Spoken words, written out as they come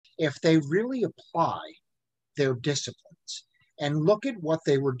if they really apply their disciplines and look at what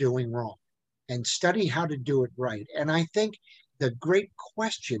they were doing wrong and study how to do it right. And I think the great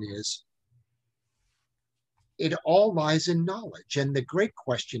question is, it all lies in knowledge. And the great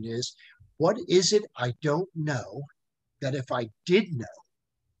question is, what is it I don't know that if I did know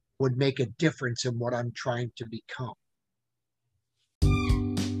would make a difference in what I'm trying to become?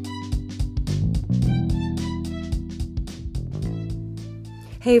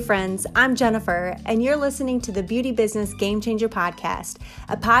 Hey friends, I'm Jennifer, and you're listening to the Beauty Business Game Changer Podcast,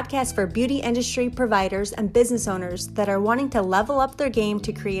 a podcast for beauty industry providers and business owners that are wanting to level up their game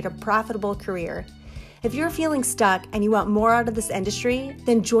to create a profitable career. If you're feeling stuck and you want more out of this industry,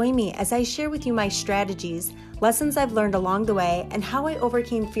 then join me as I share with you my strategies, lessons I've learned along the way, and how I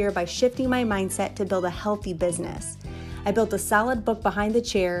overcame fear by shifting my mindset to build a healthy business. I built a solid book behind the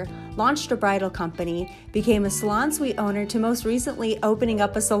chair, launched a bridal company, became a salon suite owner, to most recently opening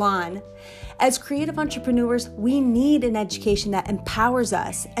up a salon. As creative entrepreneurs, we need an education that empowers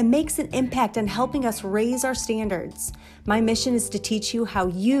us and makes an impact on helping us raise our standards. My mission is to teach you how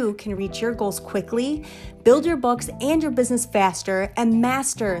you can reach your goals quickly, build your books and your business faster, and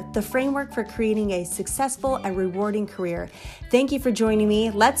master the framework for creating a successful and rewarding career. Thank you for joining me.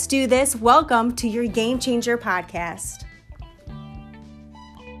 Let's do this. Welcome to your Game Changer Podcast.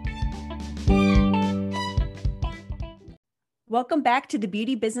 Welcome back to the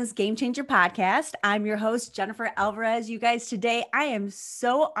Beauty Business Game Changer Podcast. I'm your host, Jennifer Alvarez. You guys, today I am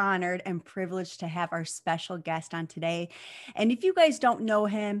so honored and privileged to have our special guest on today. And if you guys don't know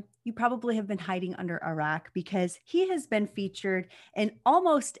him, you probably have been hiding under a rock, because he has been featured in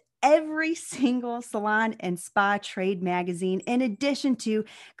almost every single salon and spa trade magazine, in addition to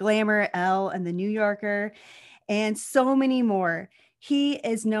Glamour, Elle, and The New Yorker, and so many more. He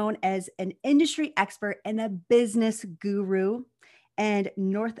is known as an industry expert and a business guru, and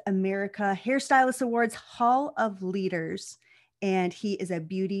North America Hairstylist Awards Hall of Leaders. And he is a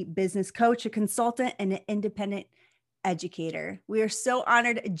beauty business coach, a consultant, and an independent educator. We are so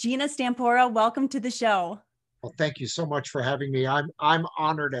honored. Gina Stampora, welcome to the show. Well, thank you so much for having me. I'm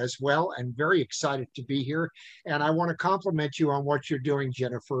honored as well, and very excited to be here. And I want to compliment you on what you're doing,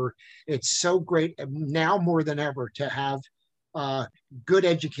 Jennifer. It's so great now more than ever to have good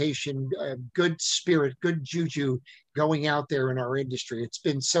education, good spirit, good juju going out there in our industry. It's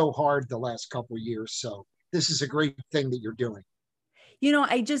been so hard the last couple of years. So this is a great thing that you're doing. You know,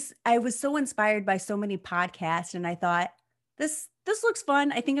 I was so inspired by so many podcasts, and I thought, this looks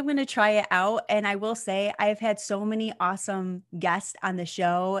fun. I think I'm going to try it out. And I will say, I've had so many awesome guests on the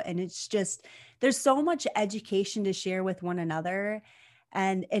show, and it's just, there's so much education to share with one another.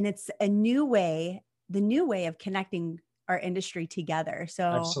 And it's a new way, the new way of connecting our industry together. So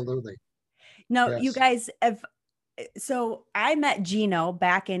absolutely. No, yes. You guys so I met Gino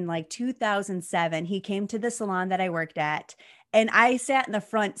back in like 2007. He came to the salon that I worked at, and I sat in the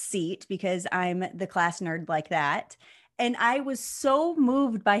front seat because I'm the class nerd like that. And I was so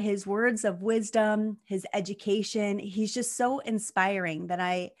moved by his words of wisdom, his education. He's just so inspiring that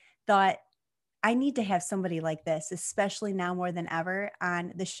I thought, I need to have somebody like this, especially now more than ever,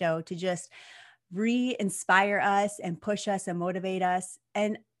 on the show to just re-inspire us and push us and motivate us.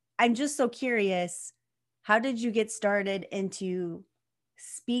 And I'm just so curious, how did you get started into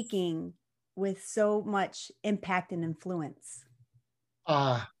speaking with so much impact and influence?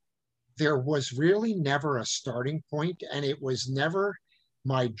 There was really never a starting point, and it was never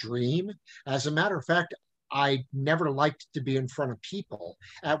my dream. As a matter of fact, I never liked to be in front of people.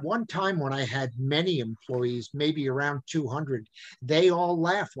 At one time, when I had many employees, maybe around 200, they all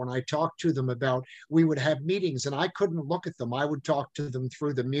laughed when I talked to them about, we would have meetings and I couldn't look at them. I would talk to them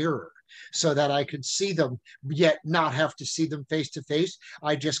through the mirror so that I could see them, yet not have to see them face to face.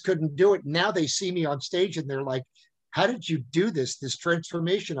 I just couldn't do it. Now they see me on stage and they're like, how did you do this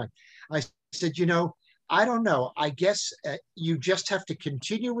transformation? I said, I don't know. I guess you just have to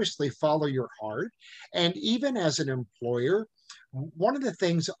continuously follow your heart. And even as an employer, one of the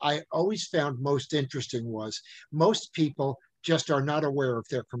things I always found most interesting was most people just are not aware of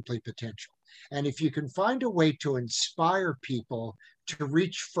their complete potential. And if you can find a way to inspire people to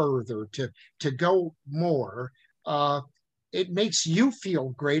reach further, to go more, it makes you feel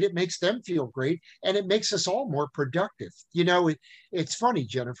great. It makes them feel great. And it makes us all more productive. It's funny,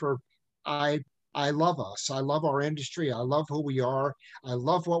 Jennifer. I love us. I love our industry. I love who we are. I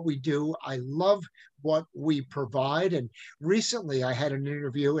love what we do. I love what we provide. And recently I had an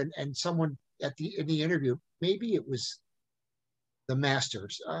interview, and someone in the interview, maybe it was the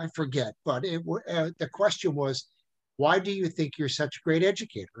Masters, I forget, but the question was, why do you think you're such a great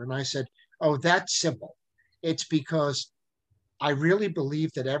educator? And I said, oh, that's simple. It's because I really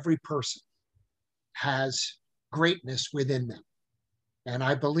believe that every person has greatness within them. And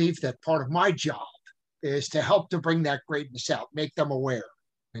I believe that part of my job is to help to bring that greatness out, make them aware,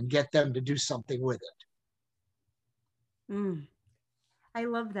 and get them to do something with it. Mm. I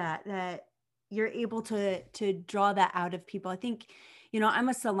love that you're able to draw that out of people. I think, I'm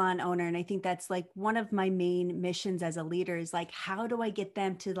a salon owner, and I think that's like one of my main missions as a leader is like, how do I get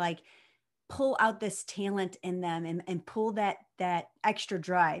them to like pull out this talent in them and pull that extra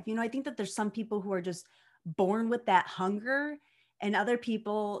drive? I think that there's some people who are just born with that hunger, and other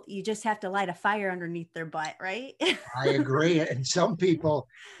people you just have to light a fire underneath their butt, right? I agree. And some people,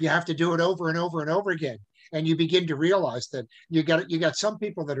 you have to do it over and over and over again. And you begin to realize that you got some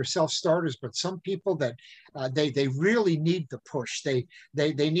people that are self-starters, but some people that they really need the push. They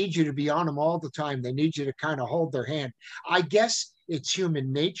need you to be on them all the time. They need you to kind of hold their hand. I guess it's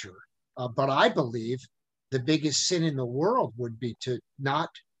human nature, but I believe the biggest sin in the world would be to not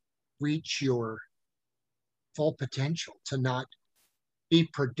reach your full potential, to not be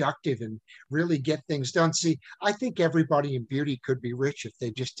productive and really get things done. See, I think everybody in beauty could be rich if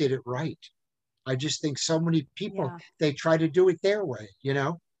they just did it right. I just think so many people, Yeah. they try to do it their way, you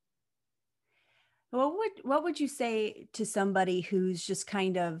know? What would you say to somebody who's just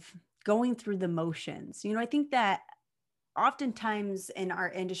kind of going through the motions? I think that oftentimes in our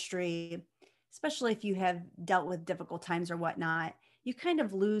industry, especially if you have dealt with difficult times or whatnot, you kind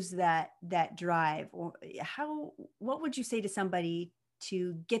of lose that drive. Or what would you say to somebody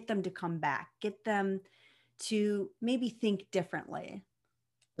to get them to come back, get them to maybe think differently?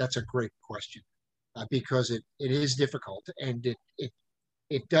 That's a great question because it is difficult and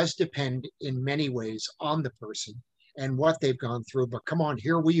it does depend in many ways on the person and what they've gone through. But come on,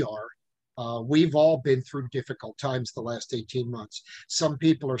 here we are. We've all been through difficult times the last 18 months. Some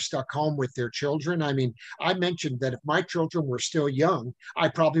people are stuck home with their children. I mean, I mentioned that if my children were still young, I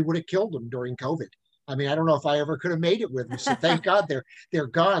probably would have killed them during COVID. I mean, I don't know if I ever could have made it with them. So thank God they're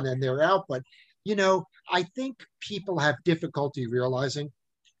gone and they're out. But I think people have difficulty realizing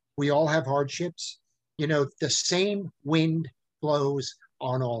we all have hardships. The same wind blows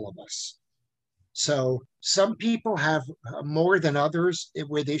on all of us. So some people have more than others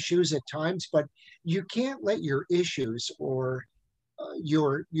with issues at times, but you can't let your issues or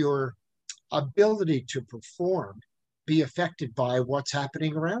your ability to perform be affected by what's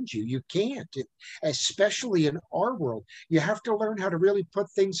happening around you. You can't, especially in our world. You have to learn how to really put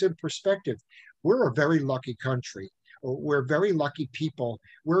things in perspective. We're a very lucky country. We're very lucky people.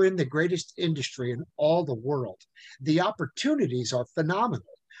 We're in the greatest industry in all the world. The opportunities are phenomenal.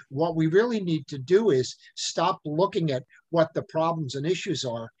 What we really need to do is stop looking at what the problems and issues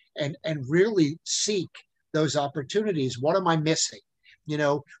are and really seek those opportunities. What am I missing?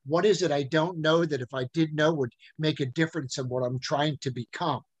 What is it I don't know that if I did know would make a difference in what I'm trying to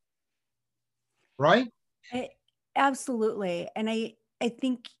become? Right? I, absolutely. And I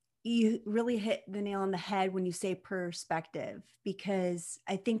think you really hit the nail on the head when you say perspective, because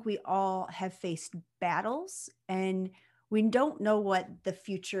I think we all have faced battles and we don't know what the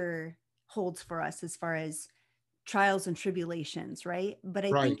future holds for us as far as trials and tribulations, right? But I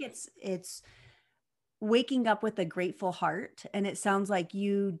Right. think it's waking up with a grateful heart, and it sounds like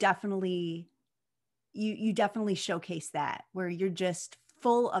you definitely showcase that, where you're just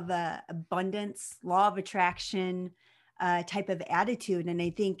full of a abundance, law of attraction type of attitude. And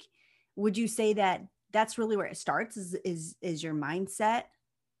I think, would you say that that's really where it starts? Is your mindset?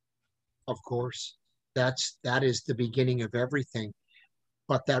 Of course. That is the beginning of everything,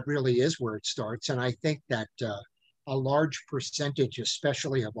 but that really is where it starts. And I think that a large percentage,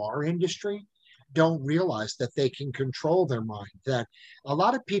 especially of our industry, don't realize that they can control their mind. That a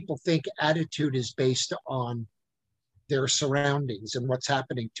lot of people think attitude is based on their surroundings and what's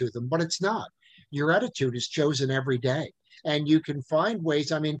happening to them, but it's not. Your attitude is chosen every day. And you can find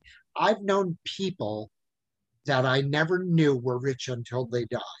ways. I mean, I've known people that I never knew were rich until they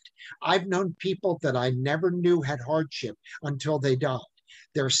died. I've known people that I never knew had hardship until they died.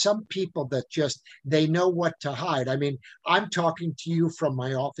 There are some people that just they know what to hide. I mean, I'm talking to you from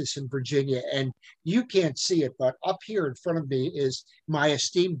my office in Virginia, and you can't see it, but up here in front of me is my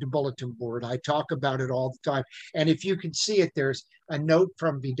esteemed bulletin board. I talk about it all the time. And if you can see it, there's a note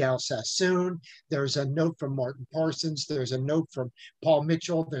from Vidal Sassoon. There's a note from Martin Parsons. There's a note from Paul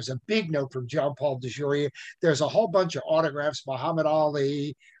Mitchell. There's a big note from John Paul DeJoria. There's a whole bunch of autographs, Muhammad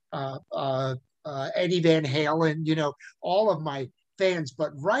Ali, Eddie Van Halen, all of my fans.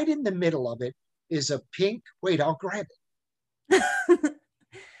 But right in the middle of it is a pink, wait, I'll grab it.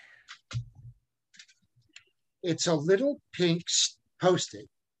 It's a little pink post-it,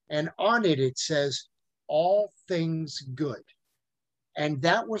 and on it, it says, all things good. And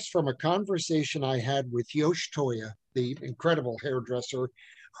that was from a conversation I had with Yosh Toya, the incredible hairdresser,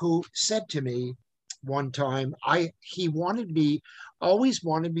 who said to me one time, he wanted me, always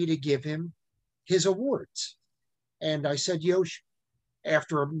wanted me to give him his awards. And I said, Yosh,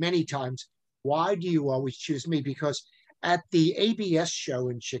 after many times, why do you always choose me? Because at the ABS show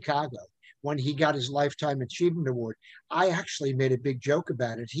in Chicago, when he got his Lifetime Achievement Award, I actually made a big joke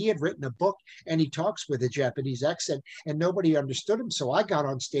about it. He had written a book and he talks with a Japanese accent and nobody understood him. So I got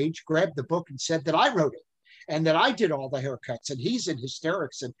on stage, grabbed the book and said that I wrote it and that I did all the haircuts and he's in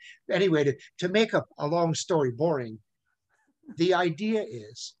hysterics. And anyway, to make a long story boring, the idea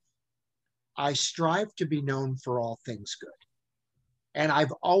is I strive to be known for all things good. And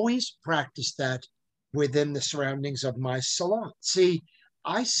I've always practiced that within the surroundings of my salon. See,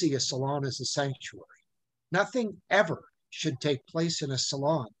 I see a salon as a sanctuary. Nothing ever should take place in a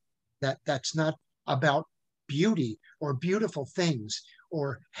salon that's not about beauty or beautiful things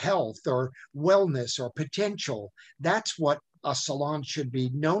or health or wellness or potential. That's what a salon should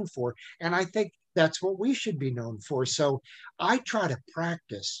be known for. And I think that's what we should be known for. So I try to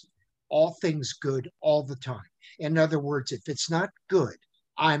practice all things good all the time. In other words, if it's not good,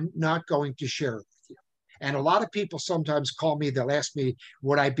 I'm not going to share it with you. And a lot of people sometimes call me, they'll ask me,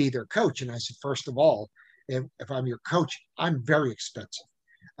 would I be their coach? And I said, first of all, if I'm your coach, I'm very expensive.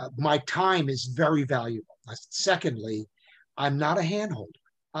 My time is very valuable. Secondly, I'm not a handholder.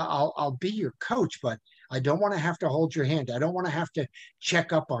 I'll be your coach, but I don't want to have to hold your hand. I don't want to have to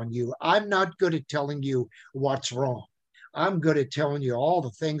check up on you. I'm not good at telling you what's wrong. I'm good at telling you all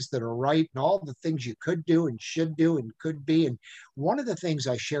the things that are right and all the things you could do and should do and could be. And one of the things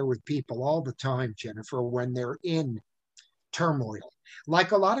I share with people all the time, Jennifer, when they're in turmoil,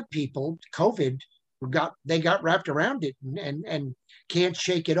 like a lot of people, COVID they got wrapped around it and can't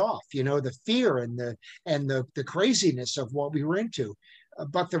shake it off. You know, the fear and the craziness of what we were into.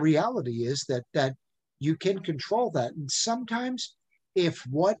 But the reality is that you can control that. And sometimes if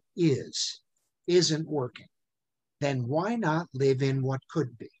what isn't working, then why not live in what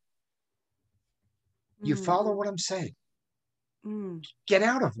could be? You follow what I'm saying? Get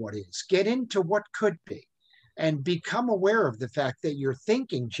out of what is, get into what could be, and become aware of the fact that your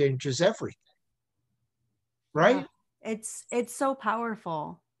thinking changes everything. Right? It's so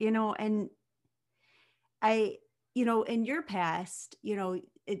powerful, and in your past,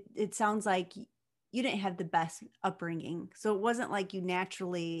 it sounds like you didn't have the best upbringing. So it wasn't like you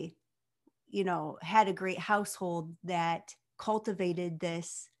naturally had a great household that cultivated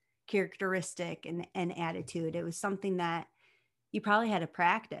this characteristic and attitude. It was something that you probably had to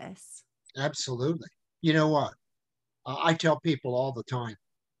practice. Absolutely. You know what? I tell people all the time,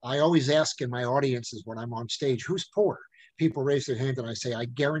 I always ask in my audiences when I'm on stage, who's poor? People raise their hand and I say, I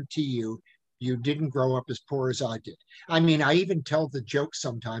guarantee you didn't grow up as poor as I did. I mean, I even tell the joke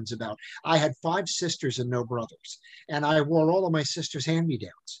sometimes about I had 5 sisters and no brothers, and I wore all of my sisters'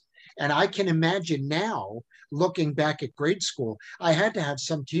 hand-me-downs. And I can imagine now, looking back at grade school, I had to have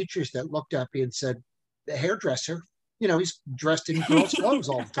some teachers that looked at me and said, the hairdresser, he's dressed in girls' clothes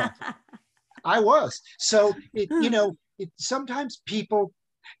all the time. I was. So, sometimes people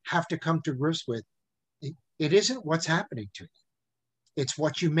have to come to grips with it isn't what's happening to you. It's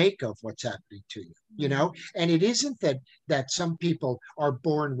what you make of what's happening to you, and it isn't that some people are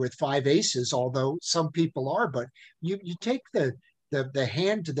born with 5 aces, although some people are, but you take the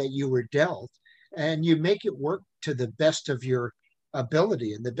hand that you were dealt and you make it work to the best of your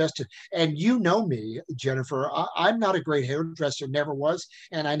ability and the best of, and me, Jennifer, I'm not a great hairdresser, never was,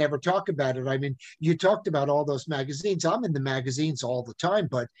 and I never talk about it. I mean, you talked about all those magazines. I'm in the magazines all the time,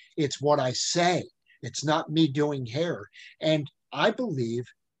 but it's what I say. It's not me doing hair. And I believe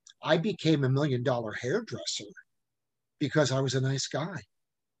I became $1 million hairdresser because I was a nice guy.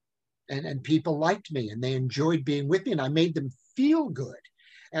 And people liked me and they enjoyed being with me and I made them feel good.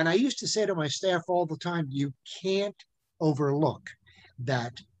 And I used to say to my staff all the time, you can't overlook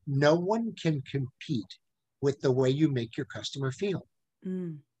that no one can compete with the way you make your customer feel.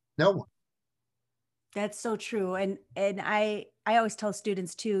 No one. That's so true. And I always tell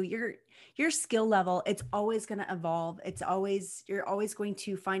students too, your skill level, it's always going to evolve. You're always going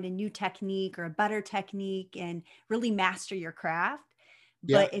to find a new technique or a better technique and really master your craft.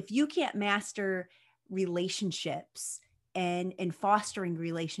 Yeah. But if you can't master relationships and fostering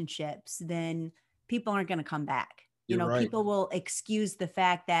relationships, then people aren't going to come back. You're right. People will excuse the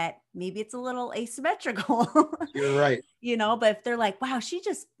fact that maybe it's a little asymmetrical. You're right. But if they're like, wow, she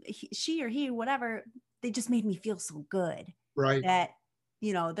or he, whatever, they just made me feel so good. Right. That,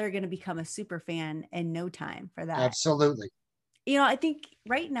 they're going to become a super fan in no time for that. Absolutely. I think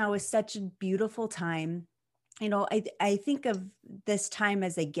right now is such a beautiful time I think of this time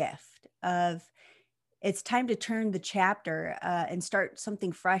as a gift of it's time to turn the chapter and start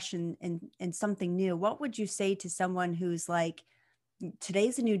something fresh and something new. What would you say to someone who's like,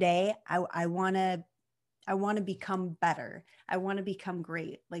 today's a new day. I want to become better. I want to become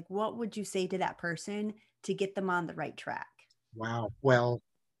great. Like, what would you say to that person to get them on the right track? Wow. Well,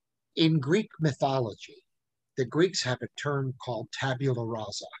 in Greek mythology, the Greeks have a term called tabula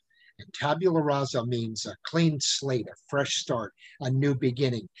rasa. And tabula rasa means a clean slate, a fresh start, a new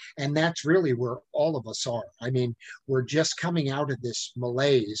beginning. And that's really where all of us are. I mean, we're just coming out of this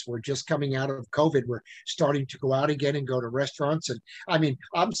malaise. We're just coming out of COVID. We're starting to go out again and go to restaurants. And I mean,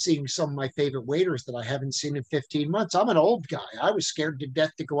 I'm seeing some of my favorite waiters that I haven't seen in 15 months. I'm an old guy. I was scared to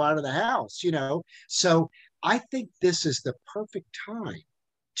death to go out of the house, you know? So I think this is the perfect time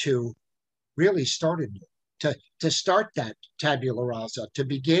to really start anew, to start that tabula rasa, to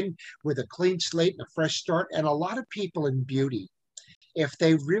begin with a clean slate and a fresh start. And a lot of people in beauty, if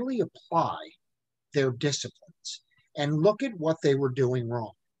they really apply their disciplines and look at what they were doing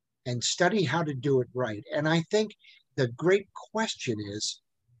wrong and study how to do it right. And I think the great question is,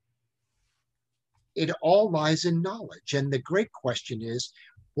 it all lies in knowledge. And the great question is,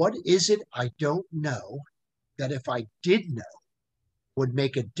 what is it I don't know that if I did know would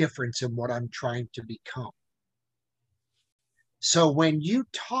make a difference in what I'm trying to become? So when you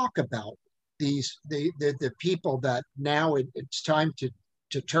talk about the people that now it's time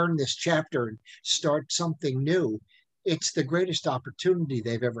to turn this chapter and start something new, it's the greatest opportunity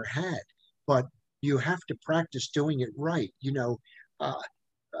they've ever had. But you have to practice doing it right. Uh,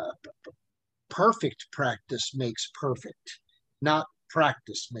 uh, perfect practice makes perfect, not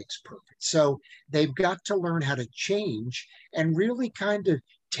practice makes perfect. So they've got to learn how to change and really kind of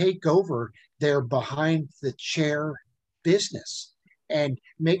take over their behind the chair business and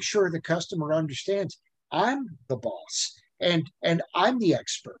make sure the customer understands I'm the boss and I'm the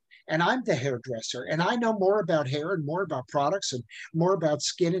expert and I'm the hairdresser and I know more about hair and more about products and more about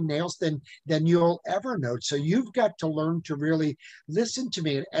skin and nails than you'll ever know. So you've got to learn to really listen to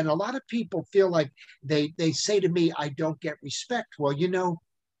me. And a lot of people feel like they say to me, I don't get respect. Well, you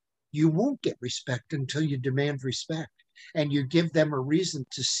won't get respect until you demand respect and you give them a reason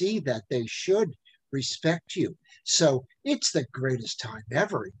to see that they should respect you. So it's the greatest time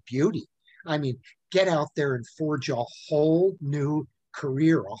ever in beauty. I mean, get out there and forge a whole new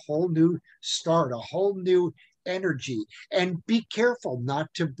career, a whole new start, a whole new energy, and be careful not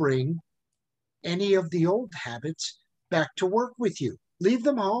to bring any of the old habits back to work with you. Leave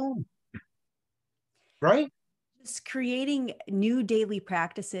them home, right? Just creating new daily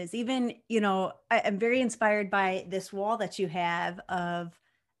practices. Even, I'm very inspired by this wall that you have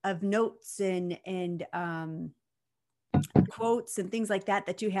of notes and quotes and things like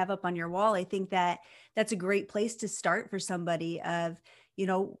that you have up on your wall. I think that that's a great place to start for somebody of, you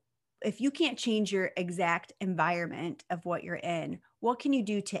know, if you can't change your exact environment of what you're in, what can you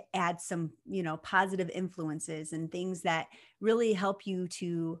do to add some, positive influences and things that really help you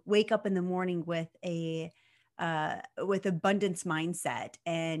to wake up in the morning with abundance mindset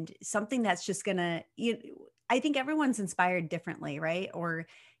and something that's just gonna, I think everyone's inspired differently, right? Or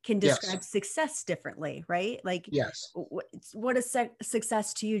can Yes. describe success differently, right? Like, Yes. what is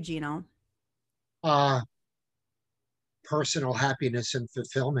success to you, Gino? Uh, Personal happiness and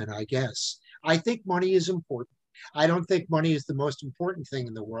fulfillment, I guess. I think money is important. I don't think money is the most important thing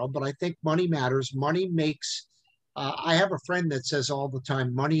in the world, but I think money matters. Money makes, I have a friend that says all the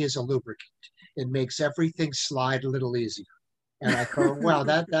time, money is a lubricant. It makes everything slide a little easier. And I thought, wow,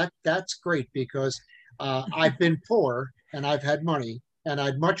 that's great because I've been poor and I've had money, and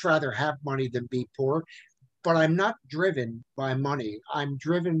I'd much rather have money than be poor. But I'm not driven by money. I'm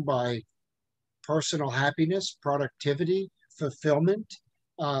driven by personal happiness, productivity, fulfillment,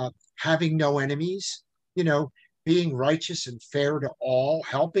 having no enemies, you know, being righteous and fair to all,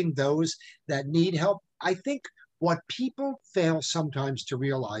 helping those that need help. I think what people fail sometimes to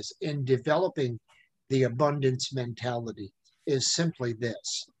realize in developing the abundance mentality is simply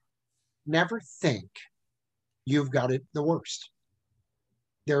this: never think you've got it the worst.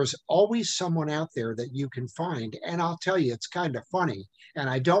 There's always someone out there that you can find. And I'll tell you, it's kind of funny. And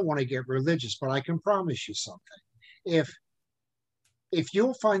I don't want to get religious, but I can promise you something. If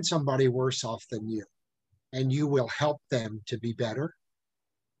you'll find somebody worse off than you and you will help them to be better,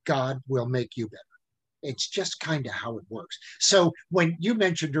 God will make you better. It's just kind of how it works. So when you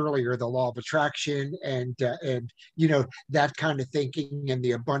mentioned earlier the law of attraction and that kind of thinking and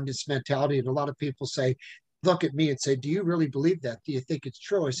the abundance mentality, and a lot of people say, look at me and say, "Do you really believe that? Do you think it's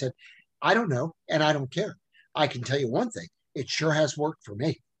true?" I said, "I don't know, and I don't care. I can tell you one thing: it sure has worked for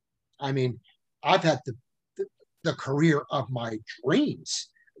me. I mean, I've had the career of my dreams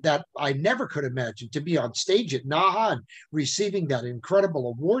that I never could imagine, to be on stage at NAHA and receiving that incredible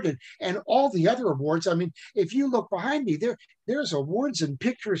award and all the other awards. I mean, if you look behind me, there's awards and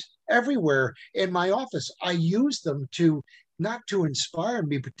pictures everywhere in my office. I use them to not to inspire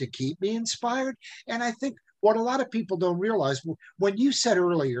me, but to keep me inspired. And I think what a lot of people don't realize, when you said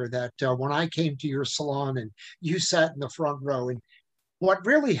earlier that when I came to your salon and you sat in the front row, and what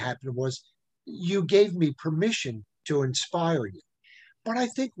really happened was you gave me permission to inspire you. But I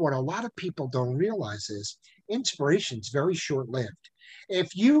think what a lot of people don't realize is inspiration is very short lived.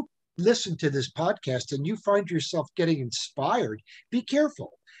 If you listen to this podcast and you find yourself getting inspired, be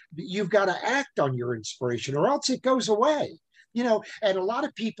careful. You've got to act on your inspiration or else it goes away. And a lot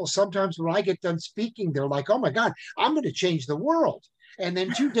of people sometimes when I get done speaking, they're like, oh my God, I'm going to change the world. And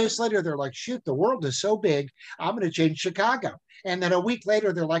then 2 days later, they're like, shoot, the world is so big, I'm going to change Chicago. And then a week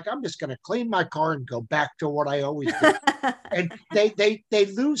later, they're like, I'm just going to clean my car and go back to what I always did. And they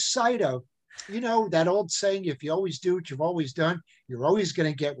lose sight of, that old saying, if you always do what you've always done, you're always going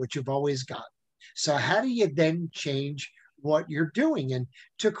to get what you've always got. So how do you then change what you're doing? And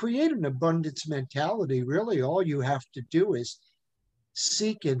to create an abundance mentality, really all you have to do is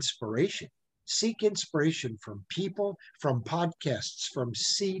seek inspiration. Seek inspiration from people, from podcasts, from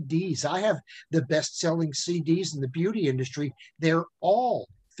CDs. I have the best-selling CDs in the beauty industry. They're all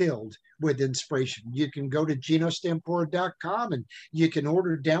filled with inspiration. You can go to ginostampora.com and you can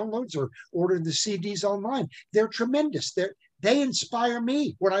order downloads or order the CDs online. They're tremendous. They inspire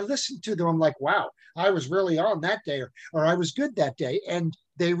me. When I listen to them, I'm like, wow, I was really on that day, or I was good that day. And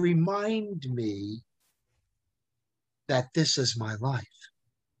they remind me that this is my life.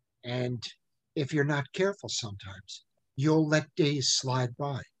 And if you're not careful sometimes, you'll let days slide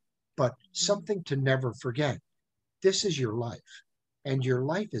by. But something to never forget, this is your life, and your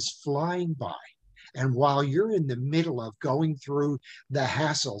life is flying by. And while you're in the middle of going through the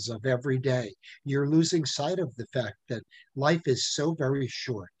hassles of every day, you're losing sight of the fact that life is so very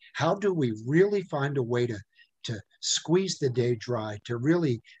short. How do we really find a way to squeeze the day dry, to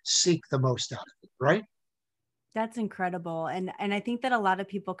really seek the most out of it, right? That's incredible. And I think that a lot of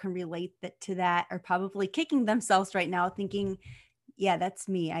people can relate to that, or probably kicking themselves right now thinking, yeah, that's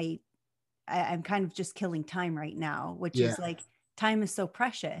me. I'm kind of just killing time right now, which is like, time is so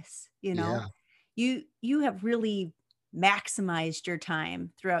precious, Yeah. You have really maximized your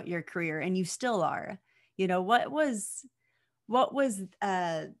time throughout your career, and you still are. What was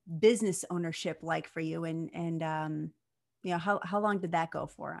business ownership like for you? And how long did that go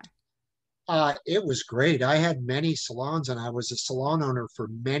for? It was great. I had many salons and I was a salon owner for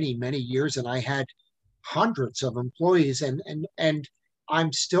many, many years, and I had hundreds of employees, and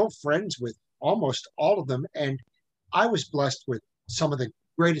I'm still friends with almost all of them. And I was blessed with some of the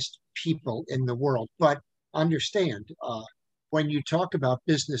greatest people in the world. But understand, when you talk about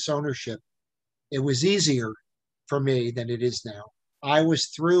business ownership, it was easier for me than it is now. I was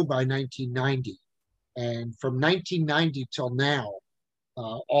through by 1990. And from 1990 till now,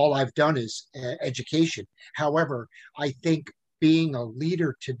 all I've done is education. However, I think being a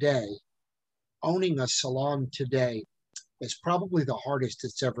leader today, owning a salon today, is probably the hardest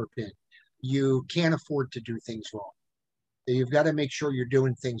it's ever been. You can't afford to do things wrong. You've got to make sure you're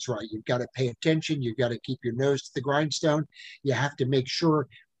doing things right. You've got to pay attention. You've got to keep your nose to the grindstone. You have to make sure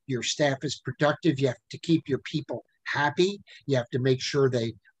your staff is productive. You have to keep your people happy. You have to make sure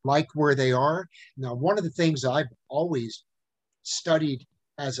they like where they are. Now, one of the things I've always studied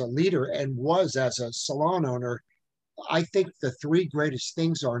as a leader and was as a salon owner, I think the 3 greatest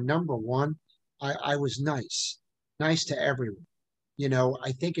things are, number one, I was nice to everyone.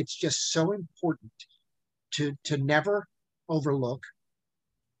 I think it's just so important to never overlook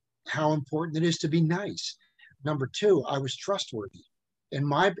how important it is to be nice. Number 2, I was trustworthy. In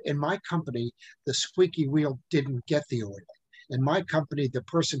my company, the squeaky wheel didn't get the oil. In my company, the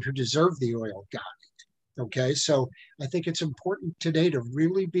person who deserved the oil got it. Okay, so I think it's important today to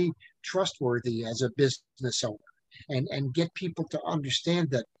really be trustworthy as a business owner and get people to understand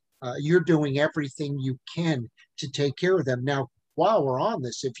that you're doing everything you can to take care of them. Now, while we're on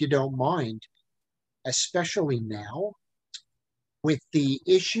this, if you don't mind, especially now, with the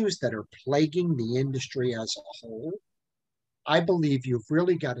issues that are plaguing the industry as a whole, I believe you've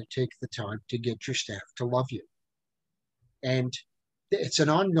really got to take the time to get your staff to love you. And it's an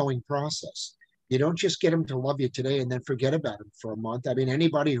ongoing process. You don't just get them to love you today and then forget about them for a month. I mean,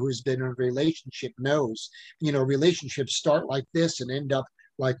 anybody who's been in a relationship knows, relationships start like this and end up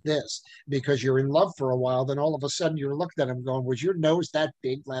like this because you're in love for a while. Then all of a sudden you're looking at them going, was your nose that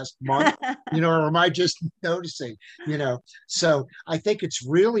big last month? Or am I just noticing, So I think it's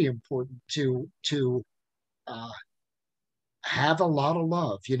really important to uh, have a lot of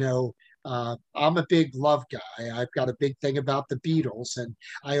love. I'm a big love guy. I've got a big thing about the Beatles, and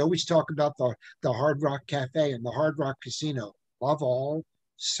I always talk about the Hard Rock Cafe and the Hard Rock Casino. Love all,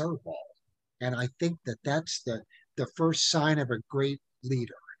 serve all, and I think that that's the first sign of a great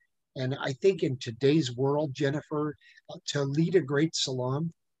leader. And I think in today's world, Jennifer, to lead a great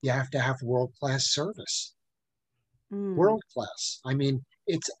salon, you have to have world class service. Mm. World class. I mean,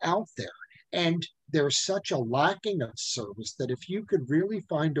 it's out there. And there's such a lacking of service that if you could really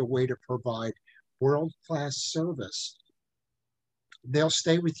find a way to provide world class service, they'll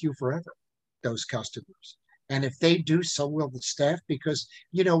stay with you forever, those customers. And if they do, so will the staff. Because,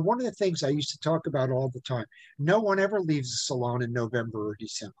 one of the things I used to talk about all the time, no one ever leaves the salon in November or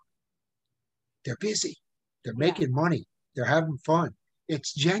December. They're busy, they're Yeah. making money, they're having fun.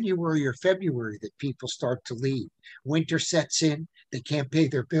 It's January or February that people start to leave. Winter sets in, they can't pay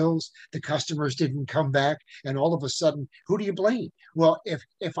their bills, the customers didn't come back, and all of a sudden, who do you blame? Well,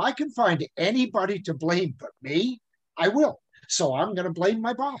 if I can find anybody to blame but me, I will. So I'm going to blame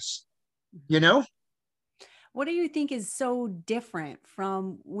my boss, you know? What do you think is so different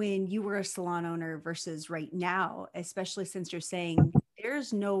from when you were a salon owner versus right now, especially since you're saying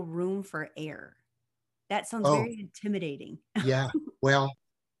there's no room for error? That sounds Oh, very intimidating. yeah. Well,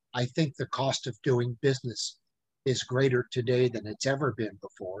 I think the cost of doing business is greater today than it's ever been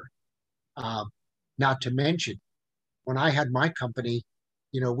before. Um, Not to mention, when I had my company,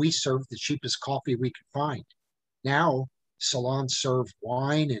 we served the cheapest coffee we could find. Now salons serve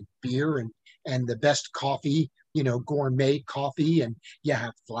wine and beer and the best coffee, gourmet coffee, and you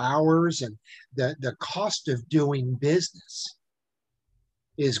have flowers, and the cost of doing business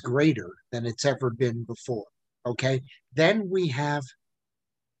is greater than it's ever been before. Okay. Then we have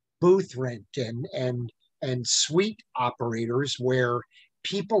booth rent and suite operators where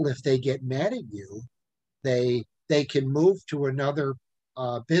people, if they get mad at you, they can move to another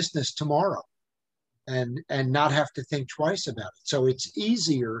business tomorrow and not have to think twice about it. So it's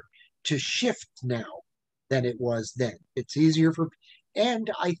easier to shift now than it was then. It's easier and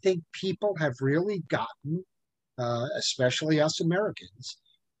I think people have really gotten, especially us Americans,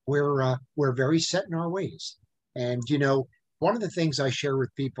 we're very set in our ways. And one of the things I share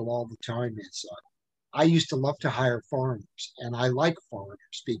with people all the time is I used to love to hire foreigners, and I like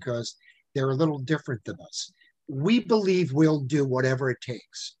foreigners because they're a little different than us. We believe we'll do whatever it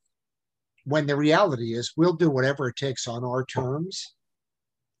takes, when the reality is we'll do whatever it takes on our terms,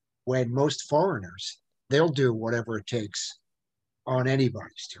 when most foreigners, they'll do whatever it takes on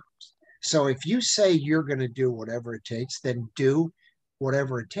anybody's terms. So if you say you're going to do whatever it takes, then do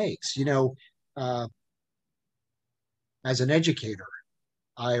whatever it takes. Uh, as an educator,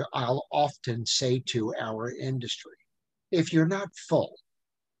 I'll often say to our industry, if you're not full,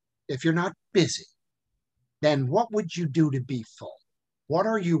 if you're not busy, then what would you do to be full? What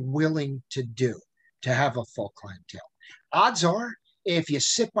are you willing to do to have a full clientele? Odds are, if you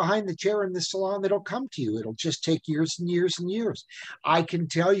sit behind the chair in the salon, it'll come to you. It'll just take years and years and years. I can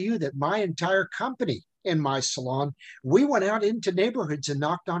tell you that my entire company in my salon, we went out into neighborhoods and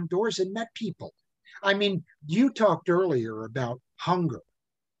knocked on doors and met people. I mean, you talked earlier about hunger,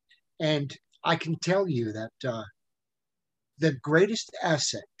 and I can tell you that the greatest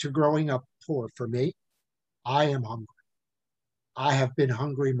asset to growing up poor for me, I am hungry. I have been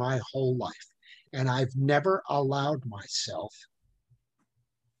hungry my whole life, and I've never allowed myself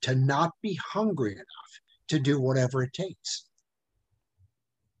to not be hungry enough to do whatever it takes.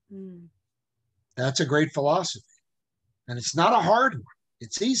 Mm. That's a great philosophy. And it's not a hard one.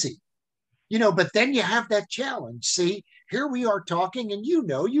 It's easy. But then you have that challenge. See, here we are talking, and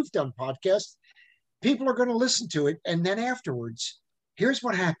you've done podcasts. People are going to listen to it. And then afterwards, here's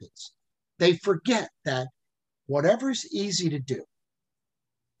what happens. They forget that whatever's easy to do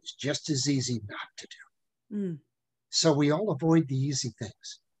is just as easy not to do. Mm. So we all avoid the easy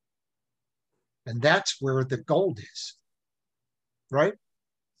things. And that's where the gold is, right?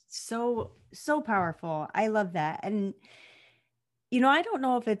 So powerful. I love that. And I don't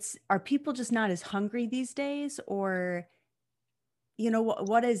know if are people just not as hungry these days, or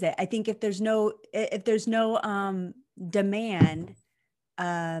what is it? I think if there's no demand,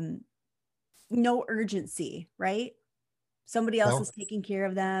 um no urgency, right? Somebody else Well, is taking care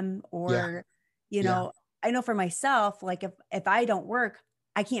of them, yeah, or yeah, I know for myself, like if I don't work,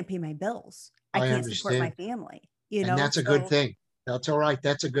 I can't pay my bills. I I can't support my understand. family, And that's a good so thing. That's all right.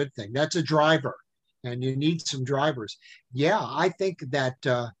 That's a good thing. That's a driver. And you need some drivers. Yeah, I think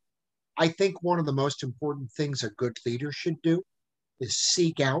one of the most important things a good leader should do is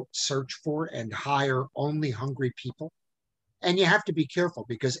seek out, search for, and hire only hungry people. And you have to be careful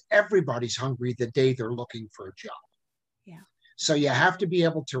because everybody's hungry the day they're looking for a job. Yeah. So you have to be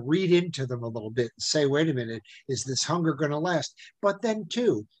able to read into them a little bit and say, wait a minute, is this hunger going to last? But then,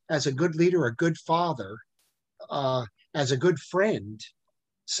 too, as a good leader, a good father, uh, as a good friend,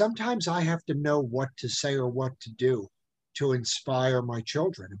 sometimes I have to know what to say or what to do to inspire my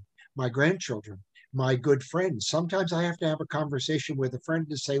children, my grandchildren, my good friends. Sometimes I have to have a conversation with a friend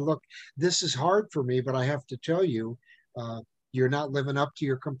to say, look, this is hard for me, but I have to tell you, uh, you're not living up to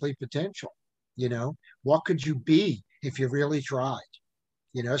your complete potential. You know, what could you be if you really tried?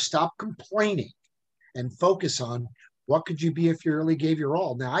 You know, stop complaining and focus on what could you be if you really gave your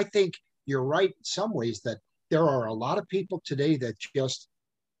all. Now, I think you're right in some ways that there are a lot of people today that just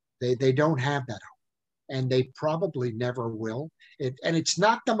they don't have that hope, and they probably never will. And it's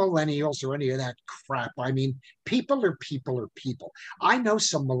not the millennials or any of that crap. I mean, people are people are people. I know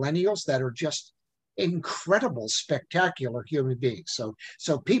some millennials that are just incredible, spectacular human beings.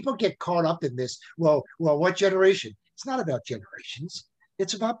 So people get caught up in this. Well, what generation? It's not about generations.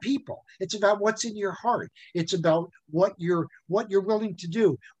 It's about people. It's about what's in your heart. It's about what you're willing to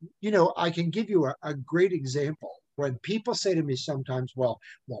do. You know, I can give you a great example. When people say to me sometimes, well,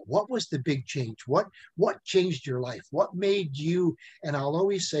 what was the big change? What changed your life? What made you? And I'll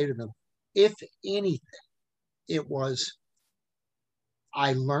always say to them, if anything, it was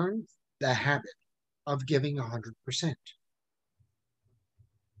I learned the habit of giving 100%.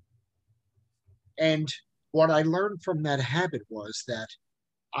 And what I learned from that habit was that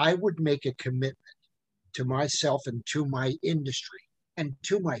I would make a commitment to myself and to my industry and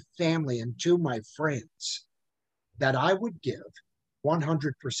to my family and to my friends that I would give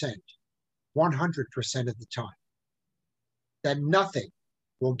 100%, 100% of the time, that nothing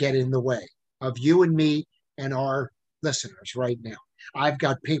will get in the way of you and me and our listeners right now. I've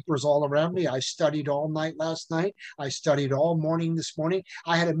got papers all around me. I studied all night last night. I studied all morning this morning.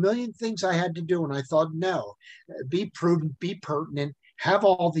 I had a million things I had to do, and I thought, no, be prudent, be pertinent, have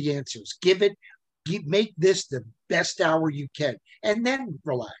all the answers, make this the best hour you can, and then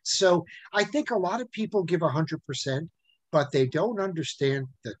relax. So I think a lot of people give 100%, but they don't understand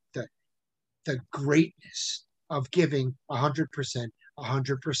the greatness of giving 100%,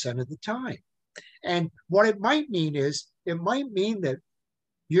 100% of the time. And what it might mean is, it might mean that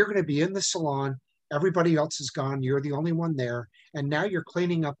you're going to be in the salon, everybody else is gone, you're the only one there, and now you're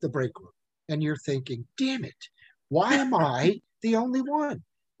cleaning up the break room. And you're thinking, damn it, why am I the only one?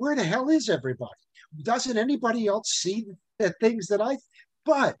 Where the hell is everybody? Doesn't anybody else see the things that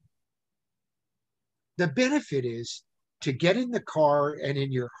but the benefit is to get in the car and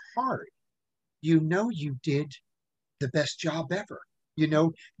in your heart, you know you did the best job ever. You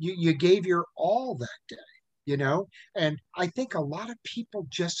know, you gave your all that day, you know? And I think a lot of people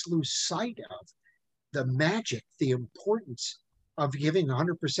just lose sight of the magic, the importance of giving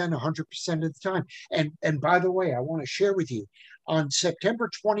 100%, 100% of the time. And by the way, I want to share with you on September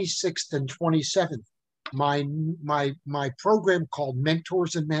 26th and 27th, my program called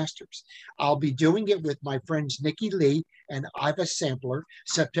Mentors and Masters. I'll be doing it with my friends Nikki Lee and Iva Sampler,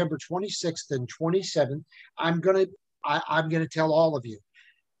 September 26th and 27th. I'm gonna tell all of you,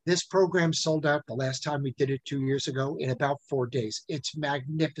 this program sold out the last time we did it 2 years ago in about 4 days. It's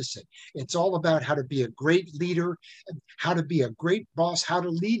magnificent. It's all about how to be a great leader, how to be a great boss, how to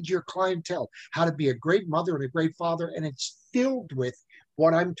lead your clientele, how to be a great mother and a great father. And it's filled with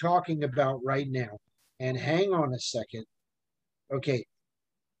what I'm talking about right now. And hang on a second. Okay,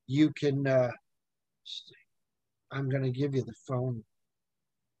 you can, I'm going to give you the phone.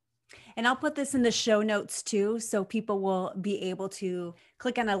 And I'll put this in the show notes too, so people will be able to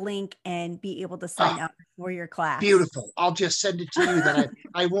click on a link and be able to sign up for your class. Beautiful. I'll just send it to you. Then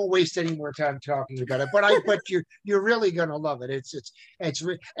I won't waste any more time talking about it. But you're really going to love it.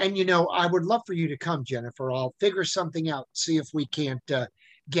 And you know, I would love for you to come, Jennifer. I'll figure something out. See if we can't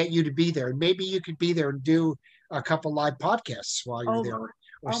get you to be there. And maybe you could be there and do a couple live podcasts while you're there,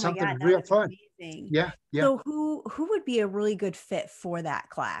 or something real fun. Amazing. Yeah. So who would be a really good fit for that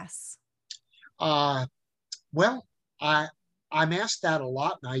class? Well, I'm asked that a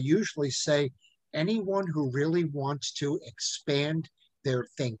lot, and I usually say anyone who really wants to expand their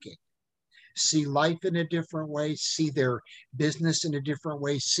thinking, see life in a different way, see their business in a different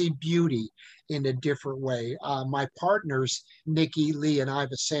way, see beauty in a different way. My partners, Nikki Lee and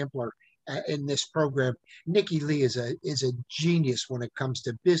Iva Sampler, in this program. Nikki Lee is a genius when it comes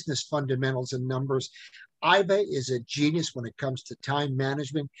to business fundamentals and numbers. Iva is a genius when it comes to time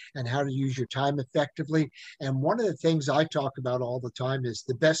management and how to use your time effectively. And one of the things I talk about all the time is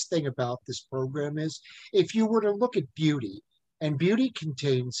the best thing about this program is if you were to look at beauty, and beauty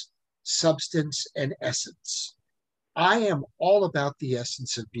contains substance and essence. I am all about the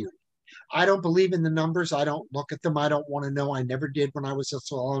essence of beauty. I don't believe in the numbers. I don't look at them. I don't want to know. I never did when I was a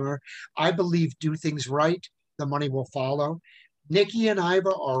salon owner. I believe do things right, the money will follow. Nikki and Iva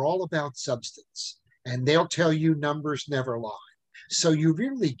are all about substance, and they'll tell you numbers never lie. So you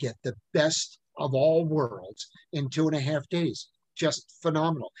really get the best of all worlds in 2.5 days. Just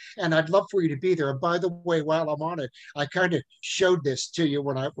phenomenal. And I'd love for you to be there. And by the way, while I'm on it, I kind of showed this to you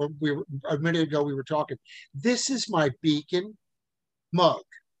when we were a minute ago we were talking. This is my Beacon mug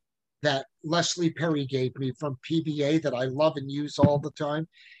that Leslie Perry gave me from PBA that I love and use all the time.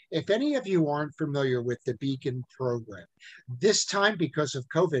 If any of you aren't familiar with the Beacon program, this time because of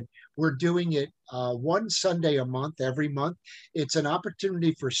COVID, we're doing it one Sunday a month, every month. It's an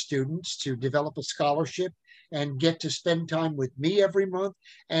opportunity for students to develop a scholarship and get to spend time with me every month.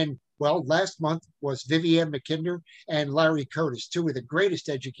 And well, last month was Vivienne McKinder and Larry Curtis, two of the greatest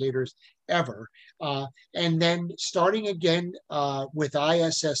educators ever. And then starting again with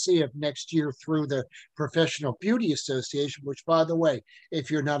ISSE of next year through the Professional Beauty Association, which, by the way, if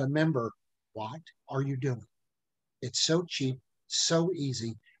you're not a member, what are you doing? It's so cheap, so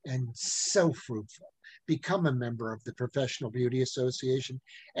easy, and so fruitful. Become a member of the Professional Beauty Association,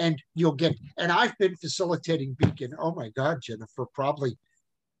 and you'll get. And I've been facilitating Beacon, oh my God, Jennifer, probably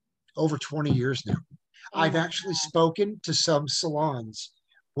over 20 years now. I've actually spoken to some salons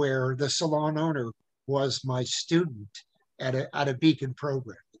where the salon owner was my student at a Beacon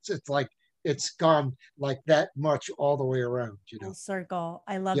program. It's like it's gone like that much all the way around, you know. Full circle.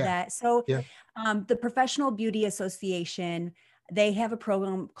 I love Yeah, that. So, yeah, the Professional Beauty Association, they have a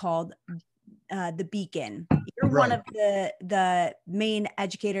program called the Beacon. You're one right. of the main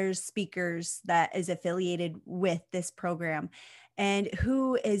educators, speakers that is affiliated with this program. And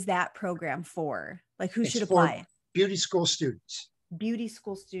who is that program for? Like, who It's should for apply? beauty school students. Beauty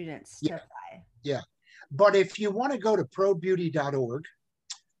school students to Yeah, apply. yeah. But if you want to go to probeauty.org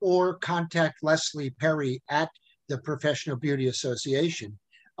or contact Leslie Perry at the Professional Beauty Association,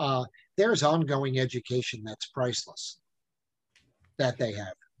 there's ongoing education that's priceless that they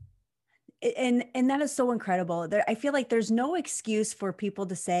have. And that is so incredible. I feel like there's no excuse for people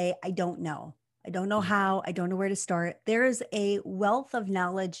to say, I don't know. I don't know how. I don't know where to start. There is a wealth of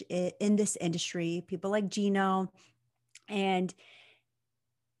knowledge in this industry. People like Gino, and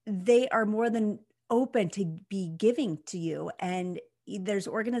they are more than open to be giving to you. And there's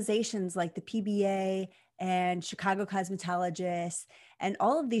organizations like the PBA and Chicago Cosmetologists and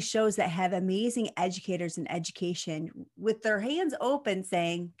all of these shows that have amazing educators in education with their hands open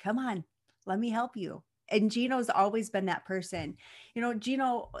saying, come on, let me help you. And Gino's always been that person. You know,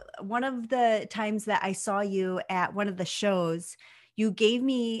 Gino, one of the times that I saw you at one of the shows, you gave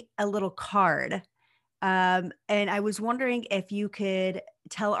me a little card. And I was wondering if you could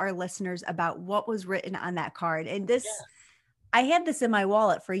tell our listeners about what was written on that card. And this, Yeah. I had this in my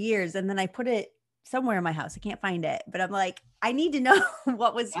wallet for years, and then I put it somewhere in my house. I can't find it, but I'm like, I need to know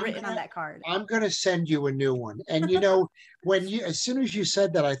what was I'm written on gonna that card. I'm gonna send you a new one. And you know, when you as soon as you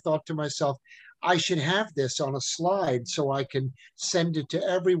said that, I thought to myself, I should have this on a slide so I can send it to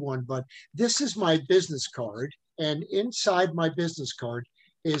everyone. But this is my business card, and inside my business card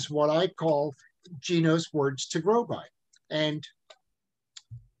is what I call Gino's words to grow by. And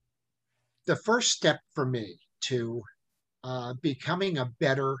the first step for me to becoming a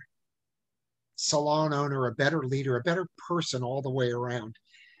better salon owner, a better leader, a better person all the way around.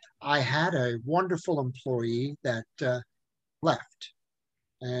 I had a wonderful employee that left.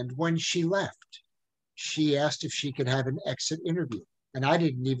 And when she left, she asked if she could have an exit interview. And I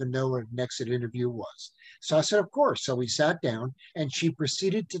didn't even know what an exit interview was. So I said, of course. So we sat down and she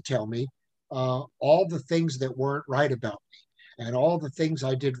proceeded to tell me all the things that weren't right about me and all the things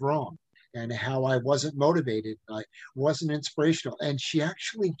I did wrong and how I wasn't motivated. I wasn't inspirational. And she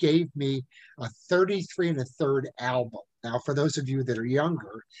actually gave me a 33 and a third album. Now, for those of you that are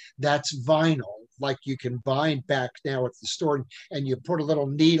younger, that's vinyl, like you can buy back now at the store, and you put a little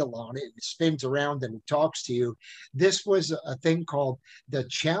needle on it, and it spins around and it talks to you. This was a thing called The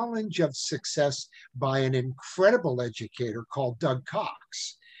Challenge of Success by an incredible educator called Doug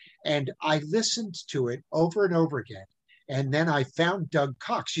Cox. And I listened to it over and over again. And then I found Doug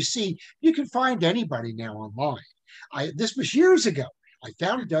Cox. You see, you can find anybody now online. This was years ago. I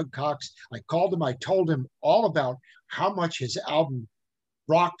found Doug Cox. I called him. I told him all about how much his album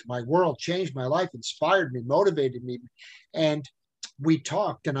rocked my world, changed my life, inspired me, motivated me. And we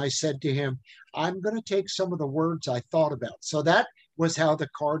talked, and I said to him, I'm going to take some of the words I thought about. So that was how the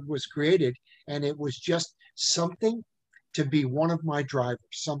card was created. And it was just something to be one of my drivers,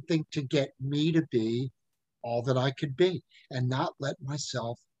 something to get me to be all that I could be and not let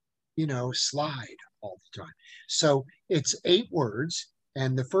myself slide all the time. So it's 8 words.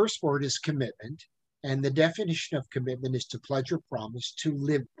 And the first word is commitment. And the definition of commitment is to pledge or promise to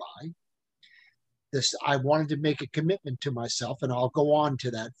live by. This, I wanted to make a commitment to myself, and I'll go on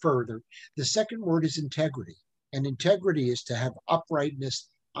to that further. The second word is integrity. And integrity is to have uprightness,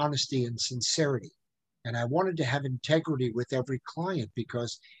 honesty, and sincerity. And I wanted to have integrity with every client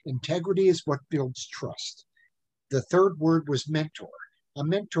because integrity is what builds trust. The third word was mentor. A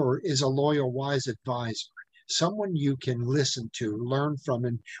mentor is a loyal, wise advisor, someone you can listen to, learn from.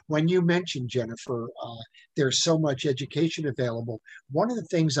 And when you mentioned, Jennifer, there's so much education available. One of the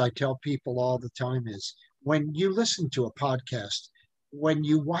things I tell people all the time is when you listen to a podcast, when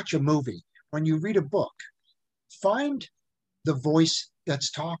you watch a movie, when you read a book, find the voice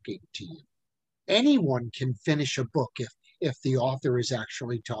that's talking to you. Anyone can finish a book if the author is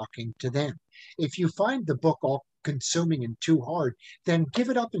actually talking to them. If you find the book all consuming and too hard, then give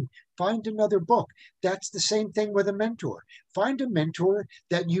it up and find another book. That's the same thing with a mentor. Find a mentor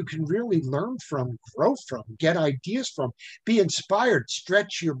that you can really learn from, grow from, get ideas from, be inspired,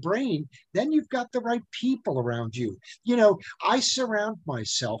 stretch your brain. Then you've got the right people around you. I surround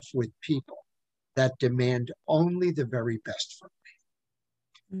myself with people that demand only the very best from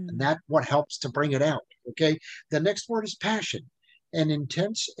me. And that's what helps to bring it out. Okay. The next word is passion, an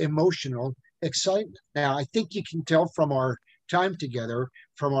intense emotional excitement. Now, I think you can tell from our time together,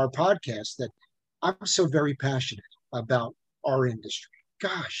 from our podcast, that I'm so very passionate about our industry.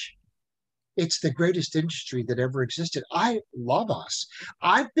 Gosh, it's the greatest industry that ever existed. I love us.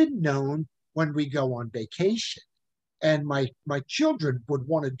 I've been known when we go on vacation and my children would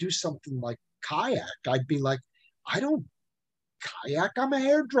want to do something like kayak. I'd be like, I don't kayak, I'm a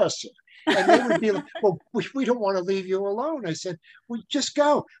hairdresser. And they would be like, well, we don't want to leave you alone. I said, well, just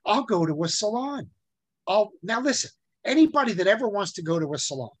go. I'll go to a salon. Now listen, anybody that ever wants to go to a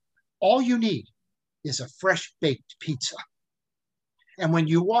salon, all you need is a fresh baked pizza. And when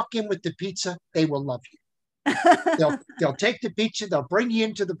you walk in with the pizza, they will love you. They'll take the pizza, they'll bring you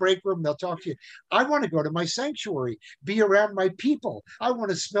into the break room, they'll talk to you. I want to go to my sanctuary, be around my people. I want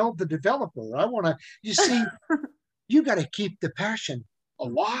to smell the developer. You see, you got to keep the passion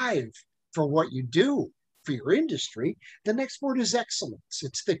alive for what you do for your industry. The next word is excellence.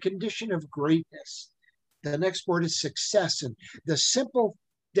 It's the condition of greatness. The next word is success. And the simple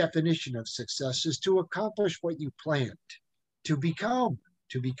definition of success is to accomplish what you planned, to become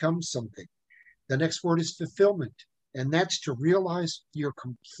something. The next word is fulfillment. And that's to realize your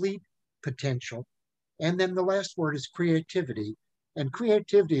complete potential. And then the last word is creativity. And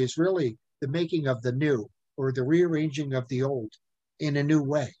creativity is really the making of the new or the rearranging of the old in a new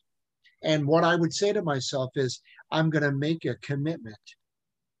way. And what I would say to myself is, I'm going to make a commitment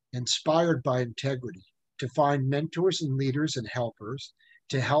inspired by integrity to find mentors and leaders and helpers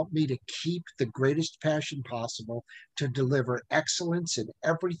to help me to keep the greatest passion possible, to deliver excellence in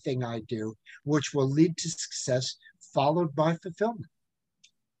everything I do, which will lead to success, followed by fulfillment.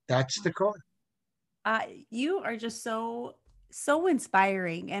 That's the core. You are just so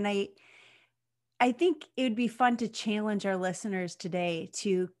inspiring. And I think it would be fun to challenge our listeners today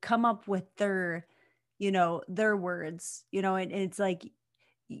to come up with their words, and it's like,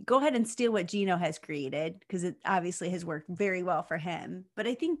 go ahead and steal what Gino has created because it obviously has worked very well for him. But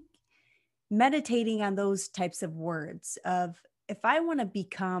I think meditating on those types of words of, if I want to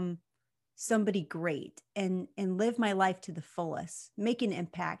become somebody great and live my life to the fullest, make an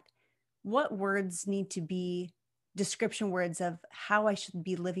impact, what words need to be description words of how I should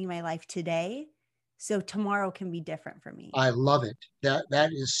be living my life today, so tomorrow can be different for me. I love it. That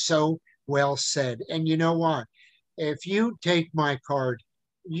is so well said. And you know what? If you take my card,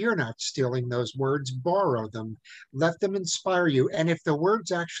 you're not stealing those words, borrow them, let them inspire you. And if the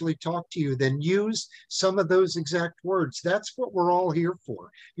words actually talk to you, then use some of those exact words. That's what we're all here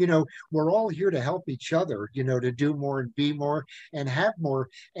for. We're all here to help each other, to do more and be more and have more.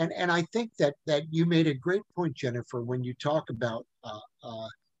 And I think that you made a great point, Jennifer, when you talk about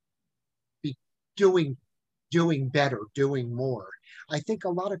doing better, doing more. I think a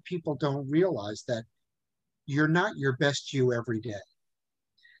lot of people don't realize that you're not your best you every day.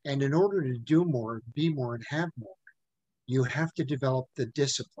 And in order to do more, be more, and have more, you have to develop the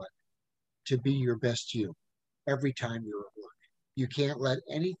discipline to be your best you every time you're at work. You can't let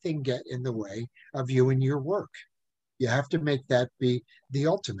anything get in the way of you and your work. You have to make that be the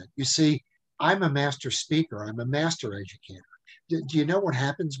ultimate. You see, I'm a master speaker. I'm a master educator. Do you know what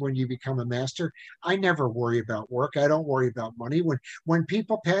happens when you become a master? I never worry about work. I don't worry about money. When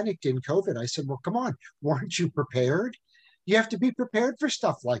people panicked in COVID, I said, well, come on, weren't you prepared? You have to be prepared for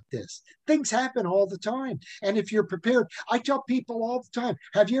stuff like this. Things happen all the time. And if you're prepared, I tell people all the time,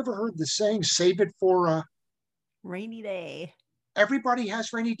 have you ever heard the saying, save it for rainy day? Everybody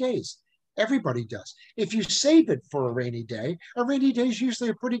has rainy days. Everybody does. If you save it for a rainy day is usually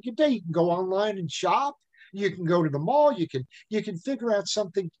a pretty good day. You can go online and shop. You can go to the mall. You can figure out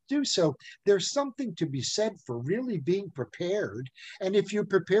something to do. So there's something to be said for really being prepared. And if you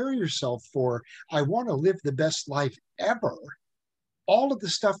prepare yourself for, I want to live the best life ever, all of the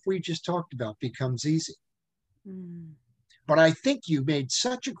stuff we just talked about becomes easy. Mm. But I think you made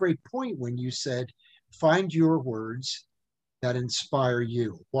such a great point when you said, find your words that inspire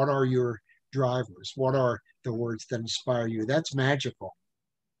you. What are your drivers? What are the words that inspire you? That's magical.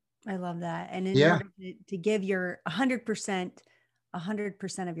 I love that. And in Yeah, order to give your 100%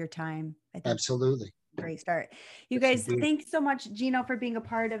 of your time, I think absolutely. great start. You It's guys, beautiful. thanks so much, Gino, for being a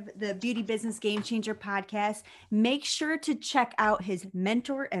part of the Beauty Business Game Changer podcast. Make sure to check out his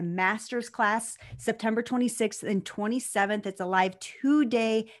mentor and master's class, September 26th and 27th. It's a live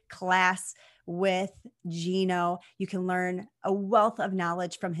 2-day class with Gino. You can learn a wealth of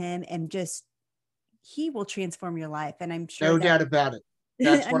knowledge from him, and just, he will transform your life. And I'm sure No that doubt about it.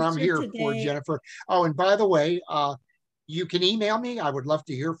 That's what I'm I'm sure here for, today. Jennifer. Oh, and by the way, you can email me. I would love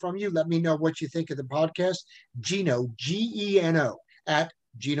to hear from you. Let me know what you think of the podcast. Gino, Geno, at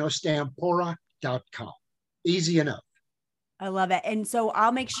genostampora.com. Easy enough. I love it. And so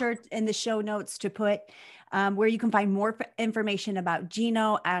I'll make sure in the show notes to put where you can find more information about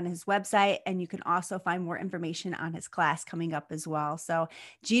Gino on his website. And you can also find more information on his class coming up as well. So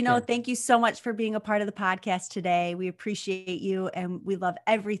Gino, Okay. thank you so much for being a part of the podcast today. We appreciate you, and we love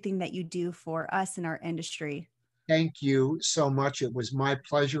everything that you do for us in our industry. Thank you so much. It was my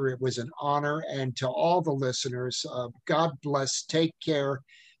pleasure. It was an honor. And to all the listeners, God bless. Take care.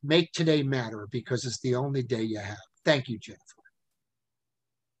 Make today matter, because it's the only day you have. Thank you, Jennifer.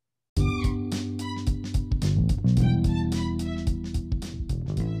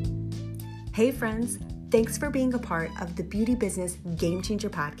 Hey friends, thanks for being a part of the Beauty Business Game Changer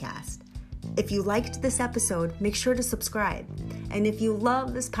podcast. If you liked this episode, make sure to subscribe. And if you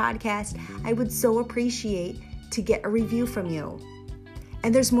love this podcast, I would so appreciate to get a review from you.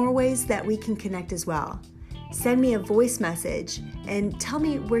 And there's more ways that we can connect as well. Send me a voice message and tell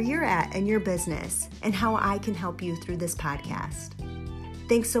me where you're at in your business and how I can help you through this podcast.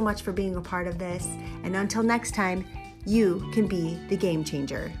 Thanks so much for being a part of this. And until next time, you can be the game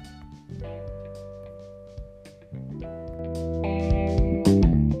changer.